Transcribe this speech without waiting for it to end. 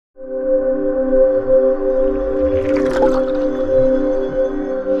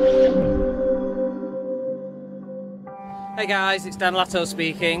Hey guys, it's Latto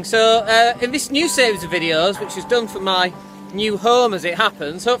speaking. So in this new series of videos, which is done from my new home as it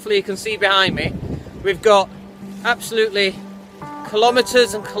happens, hopefully you can see behind me, we've got absolutely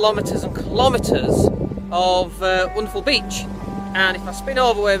kilometres and kilometres and kilometres of wonderful beach. And if I spin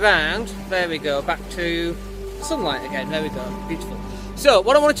all the way around, there we go, back to sunlight again, there we go, beautiful. So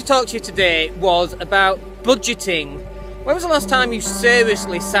what I wanted to talk to you today was about budgeting. When was the last time you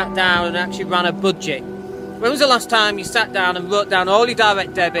seriously sat down and actually ran a budget? When was the last time you sat down and wrote down all your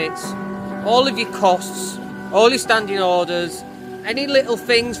direct debits, all of your costs, all your standing orders, any little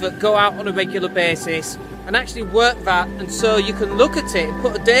things that go out on a regular basis, and actually work that, and so you can look at it and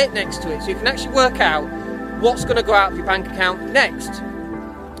put a date next to it, so you can actually work out what's going to go out of your bank account next.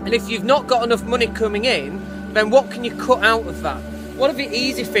 And if you've not got enough money coming in, then what can you cut out of that? What are the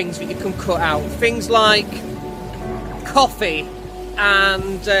easy things that you can cut out? Things like coffee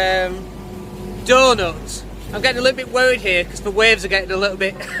and donuts. I'm getting a little bit worried here because the waves are getting a little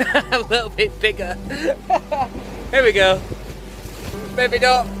bit bigger. Here we go. Maybe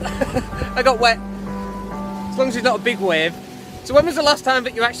not. I got wet. As long as it's not a big wave. So when was the last time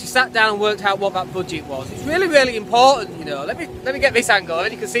that you actually sat down and worked out what that budget was? It's really, really important, you know. Let me get this angle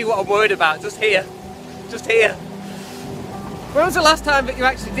and you can see what I'm worried about. Just here. Just here. When was the last time that you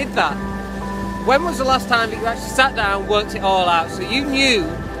actually did that? When was the last time that you actually sat down and worked it all out so you knew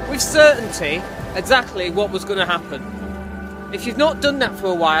with certainty exactly what was going to happen? If you've not done that for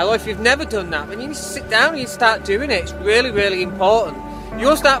a while, or if you've never done that, then you need to sit down and you start doing it. It's really, really important. You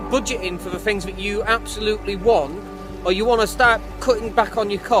want to start budgeting for the things that you absolutely want, or you want to start cutting back on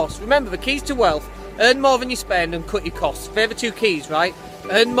your costs. Remember, the keys to wealth: earn more than you spend and cut your costs. They're the two keys, right?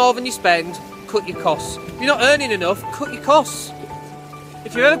 Earn more than you spend, cut your costs. If you're not earning enough, cut your costs.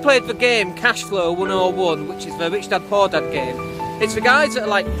 If you've ever played the game Cash Flow 101, which is the Rich Dad Poor Dad game, it's the guys that are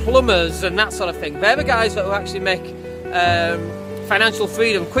like plumbers and that sort of thing. They're the guys that will actually make financial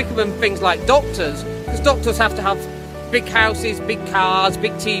freedom quicker than things like doctors, because doctors have to have big houses, big cars,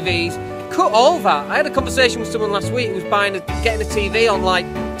 big TVs. Cut all that. I had a conversation with someone last week who was getting a TV on like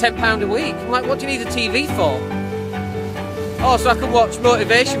 £10 a week. I'm like, what do you need a TV for? Oh, so I can watch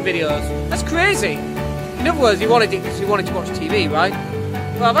motivation videos. That's crazy. In other words, you wanted it because you wanted to watch TV, right?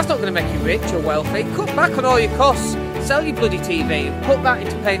 Well, that's not going to make you rich or wealthy. Cut back on all your costs. Sell your bloody TV and put that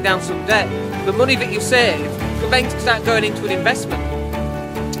into paying down some debt. The money that you save can then start going into an investment.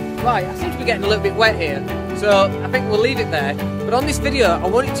 Right, I seem to be getting a little bit wet here, so I think we'll leave it there. But on this video, I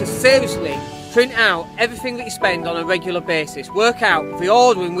want you to seriously print out everything that you spend on a regular basis. Work out the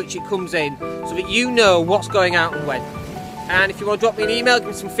order in which it comes in so that you know what's going out and when. And if you want to drop me an email, give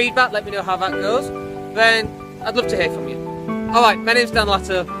me some feedback, let me know how that goes, then I'd love to hear from you. Alright, my name's Dan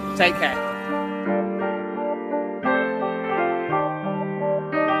Latto. Take care.